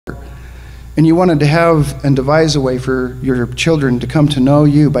and you wanted to have and devise a way for your children to come to know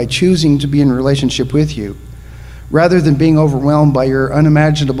you by choosing to be in relationship with you, rather than being overwhelmed by your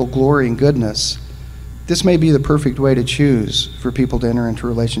unimaginable glory and goodness, this may be the perfect way to choose for people to enter into a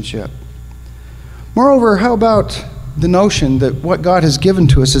relationship. Moreover, how about the notion that what God has given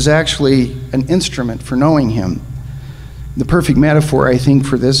to us is actually an instrument for knowing Him? The perfect metaphor, I think,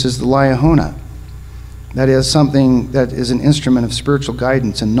 for this is the liahona. That is something that is an instrument of spiritual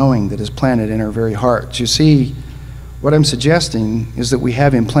guidance and knowing that is planted in our very hearts. You see, what I'm suggesting is that we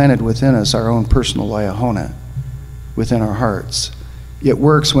have implanted within us our own personal liahona within our hearts. It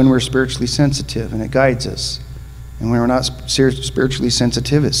works when we're spiritually sensitive, and it guides us. And when we're not spiritually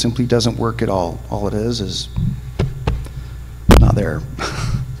sensitive, it simply doesn't work at all. All it is not there.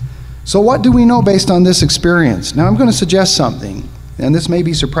 So what do we know based on this experience? Now I'm going to suggest something, and this may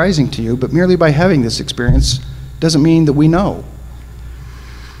be surprising to you, but merely by having this experience doesn't mean that we know.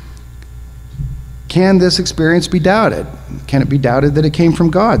 Can this experience be doubted? Can it be doubted that it came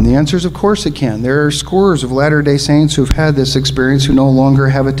from God? And the answer is, of course it can. There are scores of Latter-day Saints who've had this experience who no longer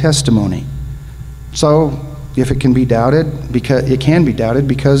have a testimony. So, if it can be doubted, because it can be doubted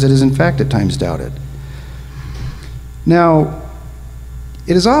because it is in fact at times doubted. Now,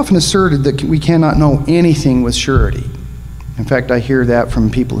 it is often asserted that we cannot know anything with surety. In fact, I hear that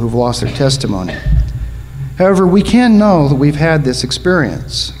from people who've lost their testimony. However, we can know that we've had this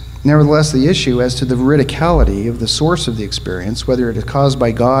experience. Nevertheless, the issue as to the veridicality of the source of the experience, whether it is caused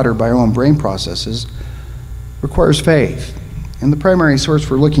by God or by our own brain processes, requires faith. And the primary source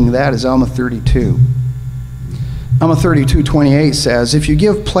for looking at that is Alma 32. Alma 32:28 says, "If you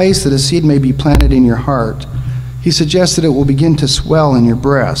give place that a seed may be planted in your heart, he suggests that it will begin to swell in your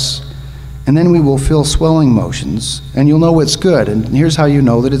breasts, and then we will feel swelling motions, and you'll know it's good. And here's how you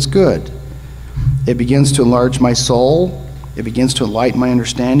know that it's good. It begins to enlarge my soul, it begins to enlighten my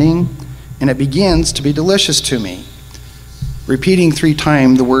understanding, and it begins to be delicious to me." Repeating 3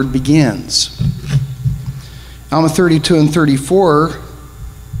 times the word begins. Alma 32 and 34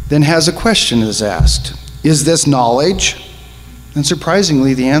 then has a question that is asked. Is this knowledge? And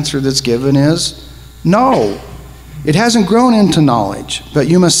surprisingly, the answer that's given is no. It hasn't grown into knowledge, but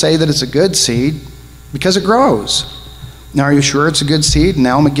you must say that it's a good seed because it grows. Now, are you sure it's a good seed? And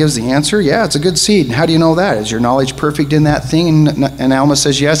Alma gives the answer, yeah, it's a good seed. And how do you know that? Is your knowledge perfect in that thing? And Alma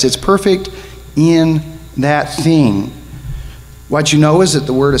says, yes, it's perfect in that thing. What you know is that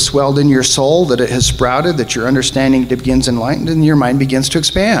the word has swelled in your soul, that it has sprouted, that your understanding begins enlightened, and your mind begins to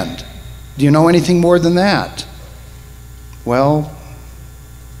expand. Do you know anything more than that? Well,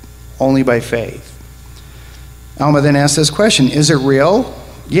 only by faith. Alma then asks this question, is it real?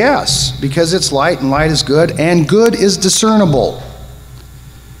 Yes, because it's light, and light is good, and good is discernible.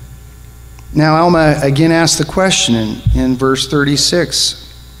 Now, Alma again asks the question in verse 36.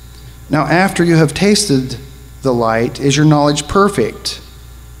 Now, after you have tasted the light, is your knowledge perfect?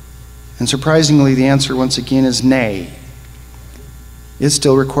 And surprisingly, the answer once again is nay. It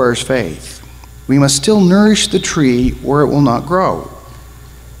still requires faith. We must still nourish the tree, or it will not grow.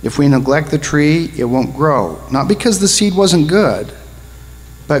 If we neglect the tree, it won't grow. Not because the seed wasn't good,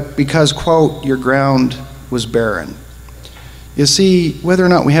 but because, quote, your ground was barren. You see, whether or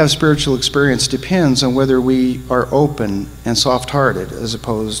not we have spiritual experience depends on whether we are open and soft-hearted as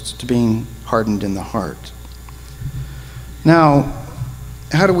opposed to being hardened in the heart. Now,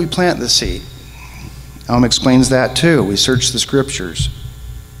 how do we plant the seed? Alma explains that too. We search the scriptures.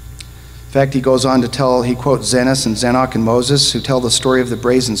 In fact, he goes on to tell, he quotes Zenos and Zenoch and Moses, who tell the story of the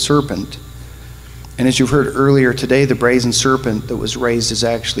brazen serpent. And as you've heard earlier today, the brazen serpent that was raised is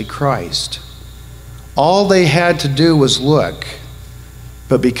actually Christ. All they had to do was look,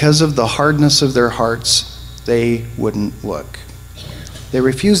 but because of the hardness of their hearts, they wouldn't look. They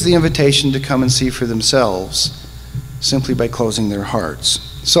refused the invitation to come and see for themselves simply by closing their hearts.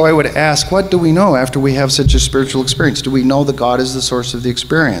 So I would ask, what do we know after we have such a spiritual experience? Do we know that God is the source of the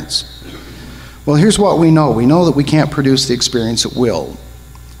experience? Well, here's what we know. We know that we can't produce the experience at will.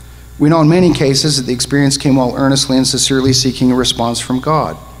 We know in many cases that the experience came while earnestly and sincerely seeking a response from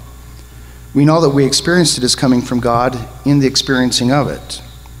God. We know that we experienced it as coming from God in the experiencing of it.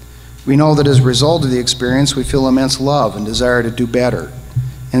 We know that as a result of the experience, we feel immense love and desire to do better.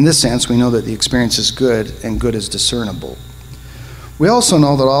 In this sense, we know that the experience is good and good is discernible. We also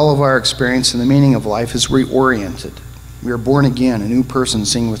know that all of our experience and the meaning of life is reoriented. We are born again, a new person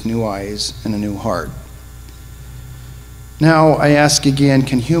seeing with new eyes and a new heart. Now, I ask again,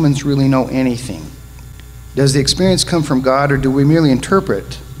 can humans really know anything? Does the experience come from God, or do we merely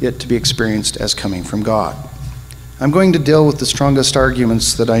interpret it to be experienced as coming from God? I'm going to deal with the strongest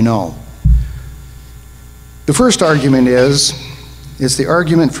arguments that I know. The first argument is is the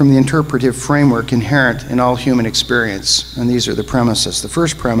argument from the interpretive framework inherent in all human experience. And these are the premises. The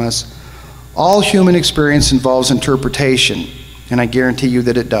first premise, all human experience involves interpretation, and I guarantee you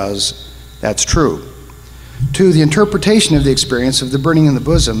that it does. That's true. 2, the interpretation of the experience of the burning in the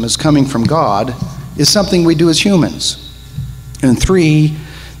bosom as coming from God is something we do as humans. And 3,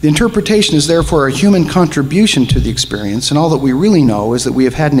 the interpretation is therefore a human contribution to the experience, and all that we really know is that we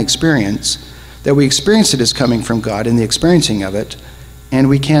have had an experience, that we experience it as coming from God in the experiencing of it, and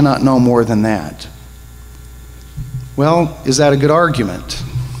we cannot know more than that. Well, is that a good argument?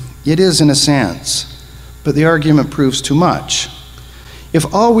 It is in a sense, but the argument proves too much.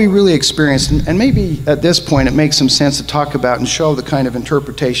 If all we really experience, and maybe at this point it makes some sense to talk about and show the kind of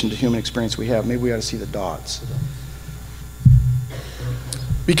interpretation to human experience we have. Maybe we ought to see the dots.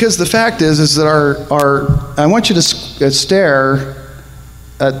 Because the fact is that I want you to stare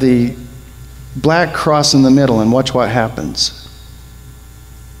at the black cross in the middle and watch what happens.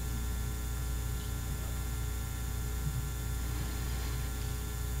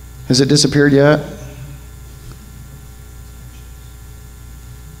 Has it disappeared yet?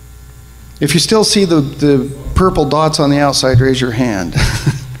 If you still see the purple dots on the outside, raise your hand.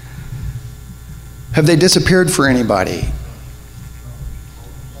 Have they disappeared for anybody?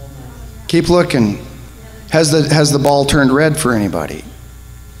 Keep looking. Has the ball turned red for anybody?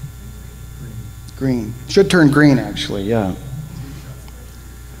 Green. Should turn green, actually, yeah.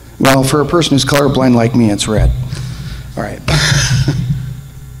 Well, for a person who's colorblind like me, it's red. All right.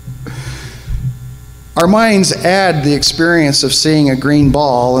 Our minds add the experience of seeing a green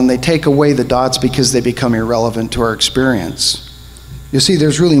ball, and they take away the dots because they become irrelevant to our experience. You see,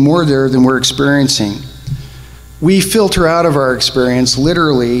 there's really more there than we're experiencing. We filter out of our experience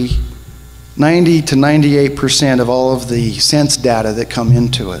literally 90 to 98% of all of the sense data that come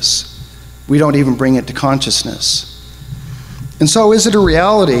into us. We don't even bring it to consciousness. And so is it a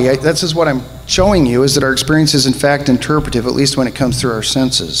reality? This is what I'm showing you, is that our experience is in fact interpretive, at least when it comes through our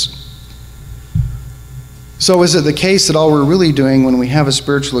senses. So is it the case that all we're really doing when we have a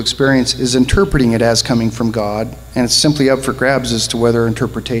spiritual experience is interpreting it as coming from God, and it's simply up for grabs as to whether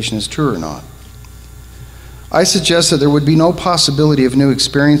interpretation is true or not? I suggest that there would be no possibility of new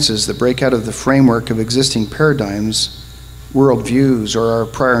experiences that break out of the framework of existing paradigms, worldviews, or our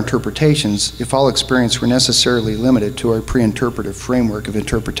prior interpretations if all experience were necessarily limited to our pre-interpretive framework of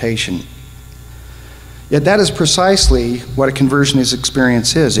interpretation. Yet that is precisely what a conversionist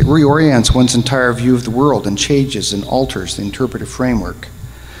experience is. It reorients one's entire view of the world and changes and alters the interpretive framework.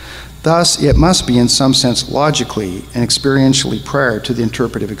 Thus, it must be in some sense logically and experientially prior to the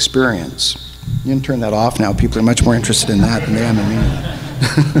interpretive experience. You can turn that off now. People are much more interested in that than they am in me.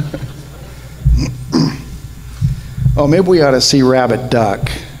 Oh, maybe we ought to see rabbit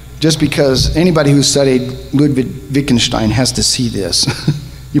duck, just because anybody who studied Ludwig Wittgenstein has to see this.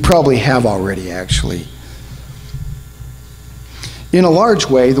 You probably have already, actually. In a large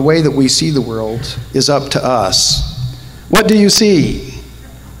way, the way that we see the world is up to us. What do you see?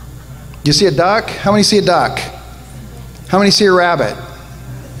 Do you see a duck? How many see a duck? How many see a rabbit?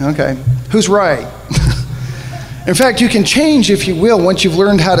 Okay. Who's right? In fact, you can change, if you will, once you've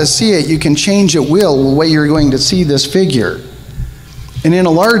learned how to see it, you can change at will the way you're going to see this figure. And in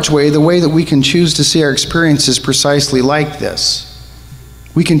a large way, the way that we can choose to see our experience is precisely like this.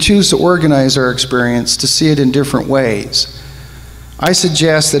 We can choose to organize our experience to see it in different ways. I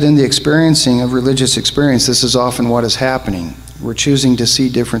suggest that in the experiencing of religious experience, this is often what is happening. We're choosing to see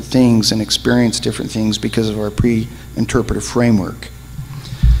different things and experience different things because of our pre-interpretive framework.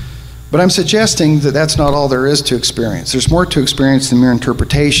 But I'm suggesting that that's not all there is to experience. There's more to experience than mere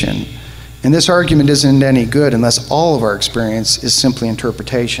interpretation. And this argument isn't any good unless all of our experience is simply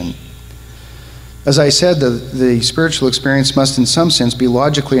interpretation. As I said, the spiritual experience must in some sense be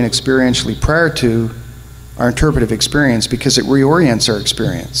logically and experientially prior to our interpretive experience because it reorients our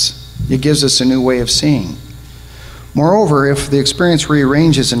experience. It gives us a new way of seeing. Moreover, if the experience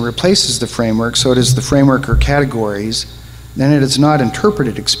rearranges and replaces the framework so it is the framework or categories, then it is not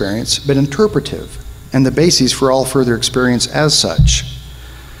interpreted experience, but interpretive, and the basis for all further experience as such.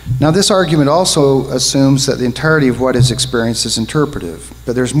 Now, this argument also assumes that the entirety of what is experienced is interpretive,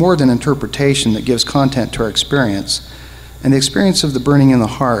 but there's more than interpretation that gives content to our experience, and the experience of the burning in the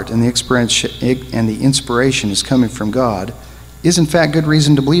heart and the inspiration is coming from God is in fact good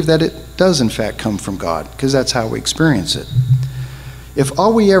reason to believe that it does in fact come from God, because that's how we experience it. If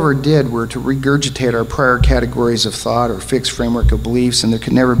all we ever did were to regurgitate our prior categories of thought or fixed framework of beliefs, then there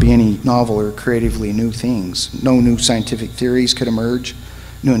could never be any novel or creatively new things. No new scientific theories could emerge,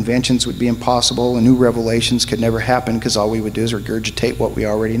 new inventions would be impossible, and new revelations could never happen because all we would do is regurgitate what we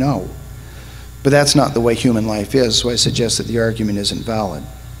already know. But that's not the way human life is, so I suggest that the argument isn't valid.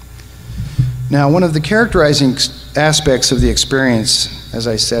 Now, one of the characterizing aspects of the experience, as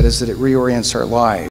I said, is that it reorients our lives.